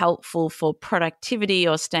helpful for productivity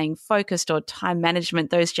or staying focused or time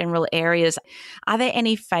management, those general areas, are there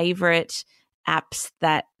any favorite apps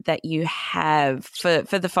that you have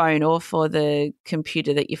for the phone or for the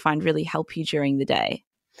computer that you find really help you during the day?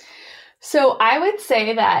 So I would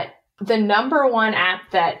say that the number one app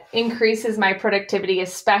that increases my productivity,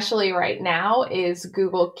 especially right now, is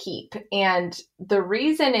Google Keep. And the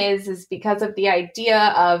reason is because of the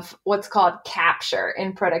idea of what's called capture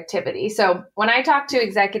in productivity. So when I talk to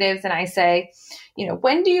executives and I say,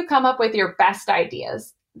 when do you come up with your best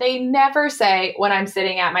ideas? They never say when I'm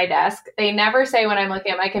sitting at my desk. They never say when I'm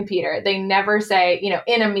looking at my computer. They never say,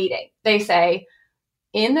 in a meeting. They say,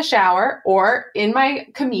 in the shower or in my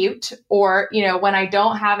commute or, when I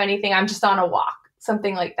don't have anything, I'm just on a walk,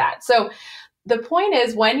 something like that. So the point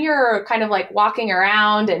is, when you're kind of like walking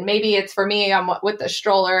around, and maybe it's, for me, I'm with the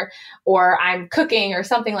stroller or I'm cooking or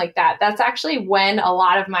something like that, that's actually when a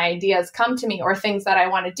lot of my ideas come to me, or things that I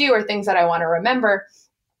want to do or things that I want to remember.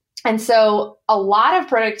 And so a lot of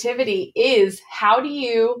productivity is, how do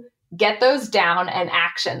you get those down and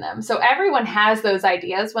action them. So everyone has those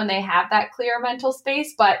ideas when they have that clear mental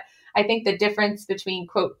space. But I think the difference between,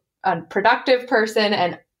 quote, a productive person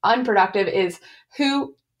and unproductive is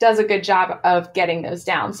who does a good job of getting those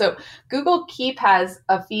down. So Google Keep has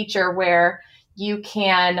a feature where you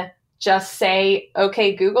can just say,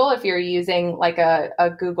 okay, Google, if you're using like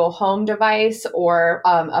a Google Home device or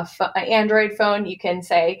an Android phone, you can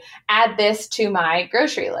say, add this to my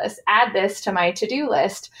grocery list, add this to my to-do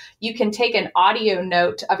list. You can take an audio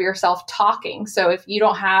note of yourself talking. So if you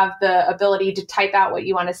don't have the ability to type out what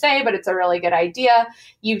you want to say, but it's a really good idea,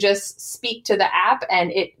 you just speak to the app and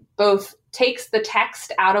it both takes the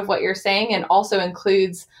text out of what you're saying and also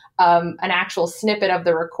includes an actual snippet of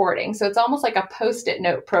the recording. So it's almost like a Post-it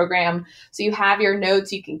note program. So you have your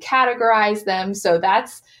notes, you can categorize them. So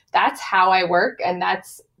that's how I work. And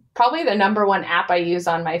that's probably the number one app I use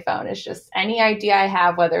on my phone is just any idea I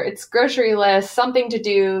have, whether it's grocery list, something to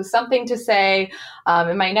do, something to say,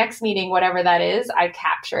 in my next meeting, whatever that is, I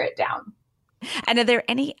capture it down. And are there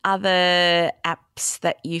any other apps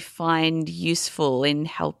that you find useful in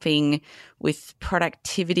helping with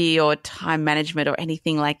productivity or time management or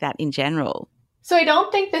anything like that in general? So I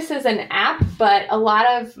don't think this is an app, but a lot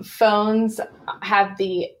of phones have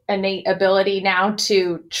the innate ability now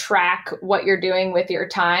to track what you're doing with your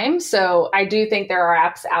time. So I do think there are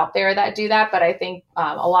apps out there that do that, but I think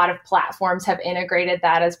a lot of platforms have integrated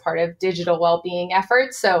that as part of digital well-being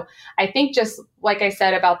efforts. So I think just like I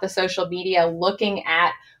said about the social media, looking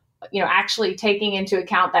at actually taking into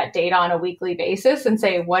account that data on a weekly basis and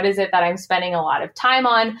say, what is it that I'm spending a lot of time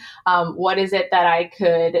on? What is it that I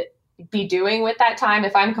could be doing with that time?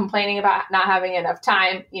 If I'm complaining about not having enough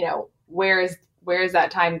time, where is that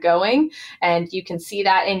time going? And you can see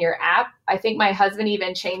that in your app. I think my husband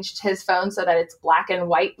even changed his phone so that it's black and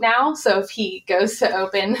white now. So if he goes to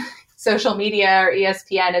open social media or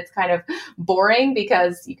ESPN, it's kind of boring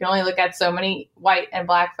because you can only look at so many white and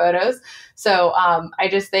black photos. So I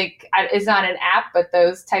just think it's not an app, but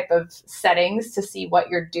those type of settings to see what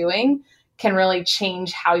you're doing can really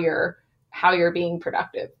change how you're being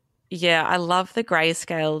productive. Yeah, I love the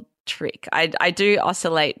grayscale trick. I do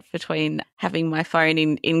oscillate between having my phone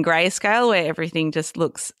in grayscale where everything just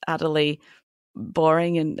looks utterly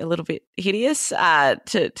boring and a little bit hideous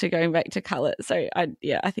to going back to color. So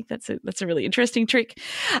I think that's a really interesting trick.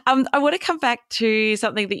 I want to come back to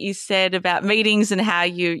something that you said about meetings and how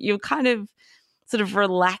you kind of sort of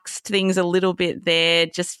relaxed things a little bit there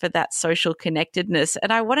just for that social connectedness.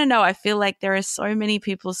 And I want to know, I feel like there are so many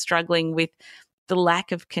people struggling with the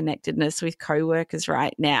lack of connectedness with coworkers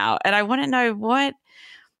right now. And I want to know what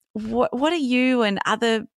are you and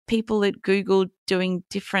other people at Google doing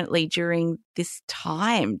differently during this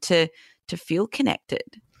time to feel connected?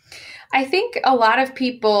 I think a lot of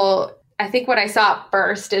people, I think what I saw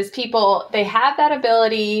first is people, they have that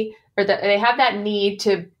ability or they have that need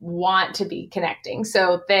to want to be connecting.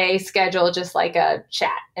 So they schedule just like a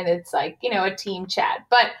chat and it's like, a team chat.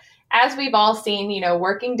 But as we've all seen,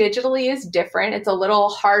 working digitally is different. It's a little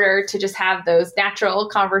harder to just have those natural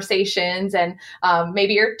conversations and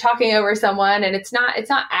maybe you're talking over someone and it's not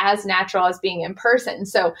as natural as being in person.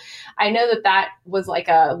 So I know that was like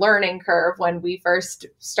a learning curve when we first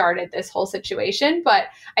started this whole situation. But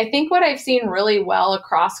I think what I've seen really well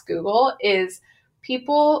across Google is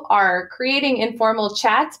people are creating informal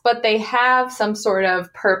chats, but they have some sort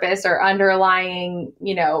of purpose or underlying,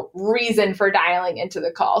 reason for dialing into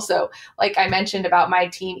the call. So like I mentioned about my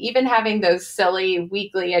team, even having those silly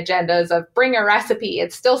weekly agendas of bring a recipe,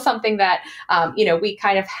 it's still something that, we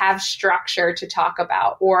kind of have structure to talk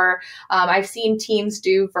about. Or I've seen teams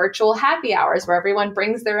do virtual happy hours where everyone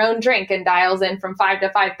brings their own drink and dials in from 5 to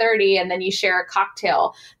 5:30, and then you share a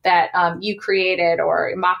cocktail that you created or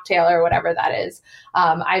a mocktail or whatever that is.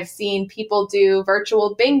 I've seen people do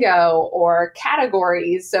virtual bingo or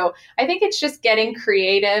categories. So I think it's just getting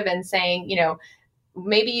creative and saying,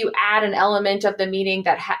 maybe you add an element of the meeting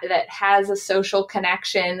that has a social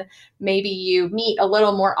connection. Maybe you meet a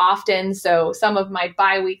little more often. So some of my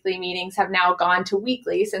bi-weekly meetings have now gone to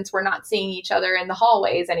weekly since we're not seeing each other in the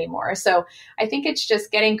hallways anymore. So I think it's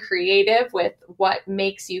just getting creative with what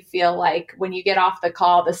makes you feel like when you get off the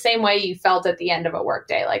call, the same way you felt at the end of a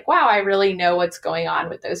workday, like, wow, I really know what's going on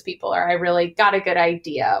with those people, or I really got a good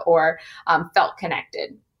idea, or felt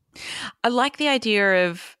connected. I like the idea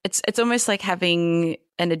of it's almost like having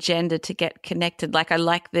an agenda to get connected. Like I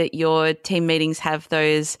like that your team meetings have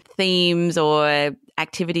those themes or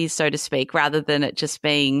activities, so to speak, rather than it just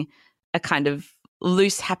being a kind of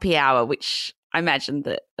loose happy hour, which I imagine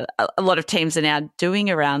that a lot of teams are now doing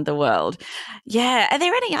around the world. Yeah. Are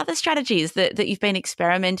there any other strategies that you've been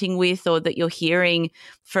experimenting with or that you're hearing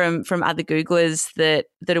from other Googlers that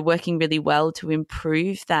are working really well to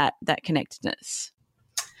improve that connectedness?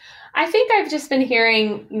 I think I've just been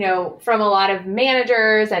hearing, from a lot of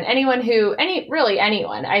managers and anyone.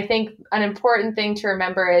 I think an important thing to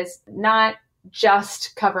remember is not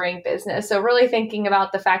just covering business. So really thinking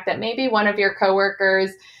about the fact that maybe one of your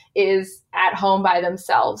coworkers is at home by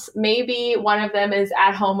themselves. Maybe one of them is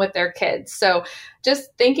at home with their kids. So just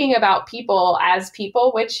thinking about people as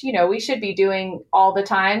people, which, we should be doing all the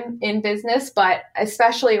time in business, but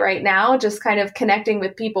especially right now, just kind of connecting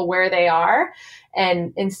with people where they are.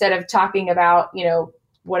 And instead of talking about,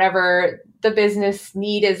 whatever the business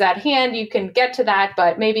need is at hand, you can get to that,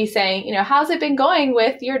 but maybe saying, how's it been going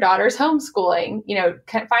with your daughter's homeschooling?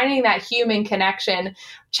 Finding that human connection,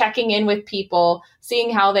 checking in with people,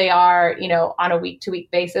 seeing how they are, on a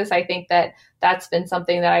week-to-week basis. I think that that's been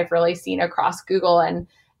something that I've really seen across Google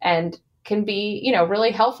and can be,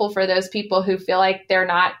 really helpful for those people who feel like they're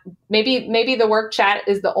not, maybe the work chat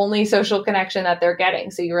is the only social connection that they're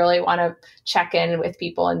getting. So you really want to check in with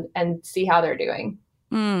people and see how they're doing.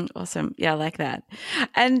 Awesome. Yeah, I like that.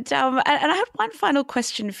 And I had one final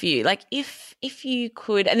question for you. Like if you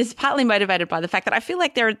could, and it's partly motivated by the fact that I feel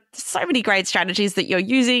like there are so many great strategies that you're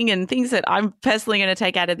using and things that I'm personally going to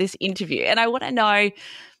take out of this interview. And I want to know,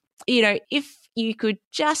 if you could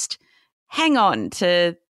just hang on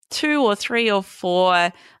to 2 or 3 or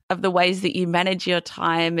 4 of the ways that you manage your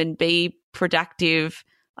time and be productive,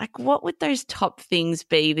 like what would those top things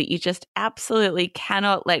be that you just absolutely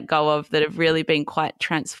cannot let go of that have really been quite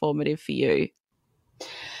transformative for you?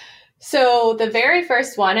 So the very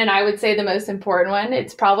first one, and I would say the most important one,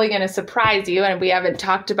 it's probably going to surprise you, and we haven't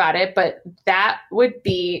talked about it, but that would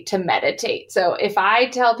be to meditate. So if I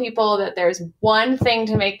tell people that there's one thing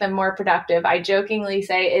to make them more productive, I jokingly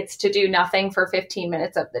say it's to do nothing for 15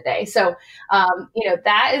 minutes of the day. So,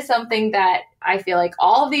 that is something that I feel like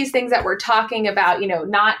all of these things that we're talking about,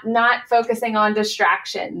 not focusing on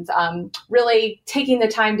distractions, really taking the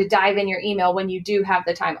time to dive in your email when you do have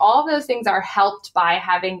the time. All of those things are helped by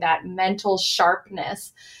having that mental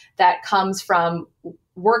sharpness that comes from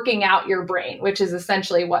working out your brain, which is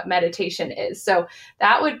essentially what meditation is. So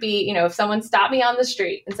that would be, if someone stopped me on the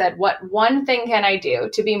street and said, what one thing can I do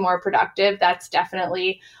to be more productive? That's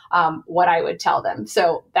definitely what I would tell them.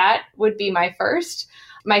 So that would be my first.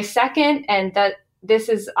 My second, and that this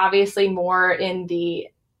is obviously more in the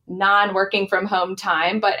non-working from home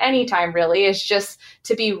time, but anytime really, is just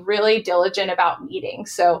to be really diligent about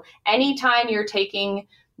meetings. So anytime you're taking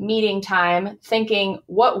meeting time, thinking,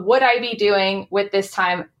 what would I be doing with this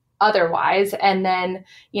time otherwise? And then,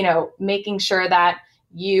 making sure that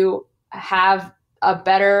you have a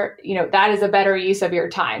better, that is a better use of your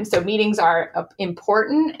time. So meetings are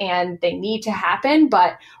important and they need to happen,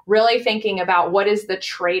 but really thinking about what is the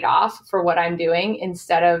trade-off for what I'm doing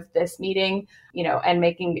instead of this meeting, and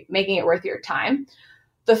making it worth your time.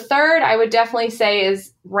 The third, I would definitely say,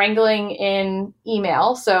 is wrangling in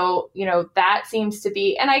email. So, that seems to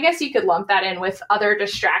be, and I guess you could lump that in with other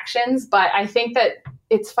distractions, but I think that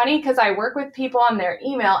it's funny because I work with people on their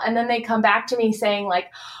email and then they come back to me saying like,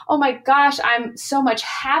 oh my gosh, I'm so much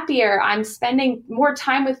happier. I'm spending more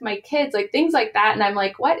time with my kids, like things like that. And I'm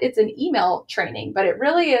like, what? It's an email training, but it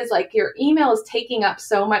really is like your email is taking up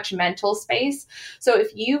so much mental space. So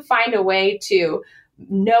if you find a way to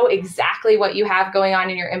know exactly what you have going on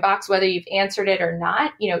in your inbox, whether you've answered it or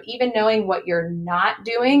not, even knowing what you're not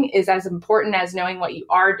doing is as important as knowing what you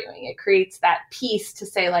are doing. It creates that peace to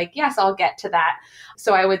say like, yes, I'll get to that.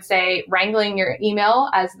 So I would say wrangling your email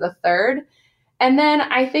as the third. And then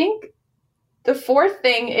I think the fourth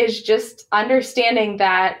thing is just understanding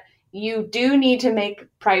that you do need to make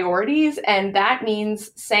priorities. And that means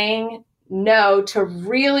saying no to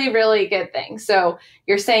really, really good things. So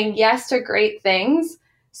you're saying yes to great things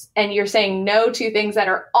and you're saying no to things that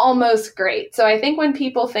are almost great. So I think when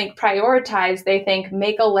people think prioritize, they think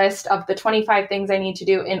make a list of the 25 things I need to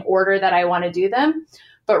do in order that I want to do them.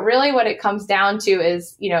 But really what it comes down to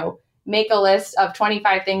is, make a list of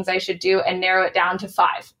 25 things I should do and narrow it down to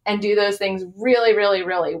 5 and do those things really, really,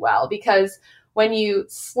 really well. Because when you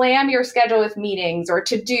slam your schedule with meetings or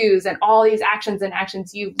to-dos and all these actions,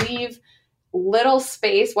 you leave little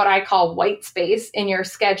space, what I call white space in your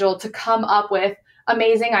schedule to come up with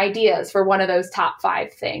amazing ideas for one of those top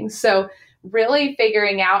 5 things. So really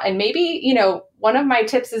figuring out, and maybe, one of my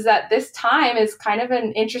tips is that this time is kind of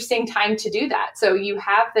an interesting time to do that. So you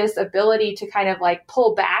have this ability to kind of like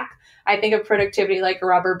pull back. I think of productivity like a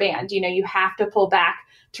rubber band. You have to pull back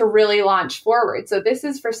to really launch forward. So this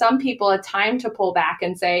is for some people a time to pull back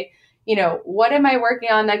and say, what am I working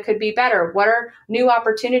on that could be better? What are new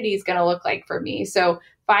opportunities going to look like for me? So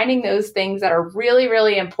finding those things that are really,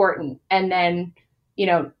 really important and then,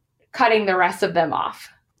 cutting the rest of them off.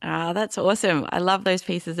 Oh, that's awesome. I love those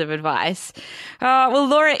pieces of advice. Well,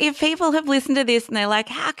 Laura, if people have listened to this and they're like,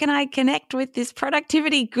 how can I connect with this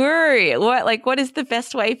productivity guru? What is the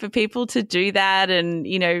best way for people to do that and,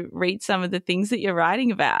 read some of the things that you're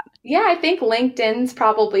writing about? Yeah, I think LinkedIn's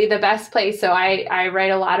probably the best place. So I write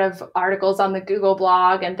a lot of articles on the Google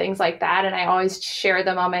blog and things like that, and I always share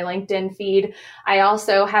them on my LinkedIn feed. I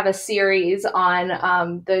also have a series on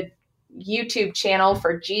the YouTube channel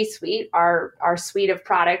for G Suite, our suite of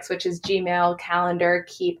products, which is Gmail, Calendar,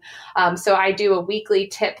 Keep. So I do a weekly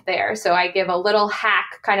tip there. So I give a little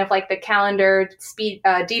hack, kind of like the Calendar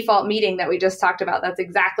default meeting that we just talked about. That's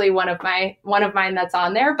exactly one of mine that's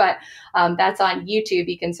on there, but that's on YouTube.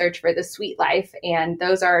 You can search for The Suite Life, and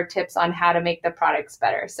those are tips on how to make the products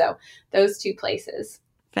better. So those two places.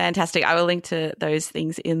 Fantastic. I will link to those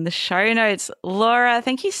things in the show notes. Laura,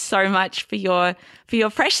 thank you so much for your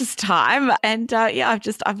precious time. And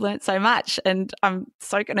I've learned so much, and I'm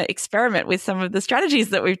so going to experiment with some of the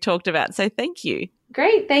strategies that we've talked about. So thank you.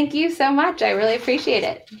 Great. Thank you so much. I really appreciate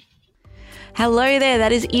it. Hello there,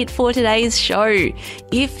 that is it for today's show.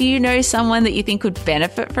 If you know someone that you think could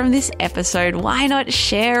benefit from this episode, why not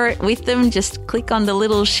share it with them? Just click on the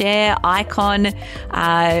little share icon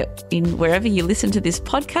in wherever you listen to this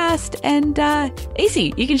podcast, and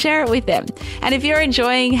easy, you can share it with them. And if you're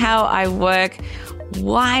enjoying how I work,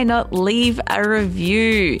 why not leave a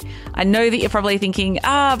review? I know that you're probably thinking,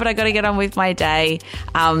 but I got to get on with my day.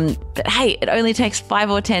 But hey, it only takes 5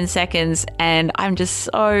 or 10 seconds, and I'm just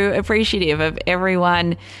so appreciative of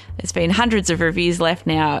everyone. There's been hundreds of reviews left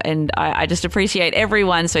now, and I just appreciate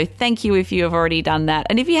everyone. So thank you if you have already done that.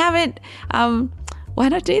 And if you haven't, why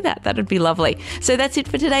not do that? That would be lovely. So that's it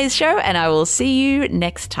for today's show, and I will see you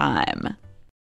next time.